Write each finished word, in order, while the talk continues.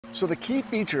So the key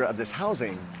feature of this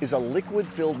housing is a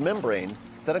liquid-filled membrane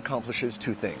that accomplishes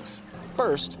two things.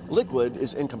 First, liquid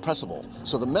is incompressible,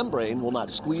 so the membrane will not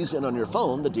squeeze in on your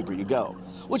phone the deeper you go,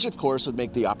 which of course would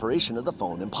make the operation of the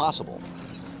phone impossible.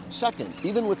 Second,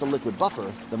 even with the liquid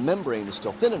buffer, the membrane is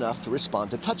still thin enough to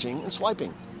respond to touching and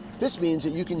swiping. This means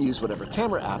that you can use whatever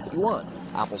camera app that you want.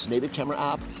 Apple's native camera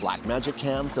app, Blackmagic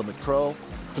Cam, Filmic Pro.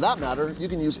 For that matter, you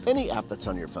can use any app that's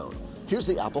on your phone. Here's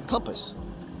the Apple Compass.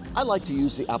 I like to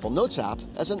use the Apple Notes app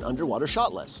as an underwater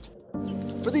shot list.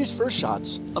 For these first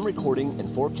shots, I'm recording in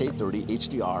 4K 30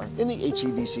 HDR in the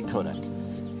HEVC codec.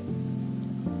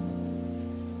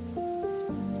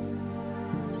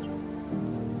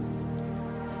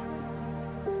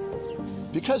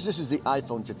 Because this is the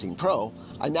iPhone 15 Pro,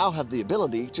 I now have the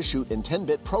ability to shoot in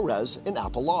 10-bit ProRes in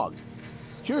Apple Log.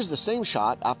 Here's the same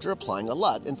shot after applying a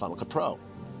LUT in Final Cut Pro.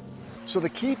 So the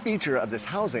key feature of this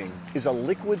housing is a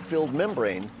liquid-filled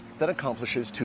membrane that accomplishes two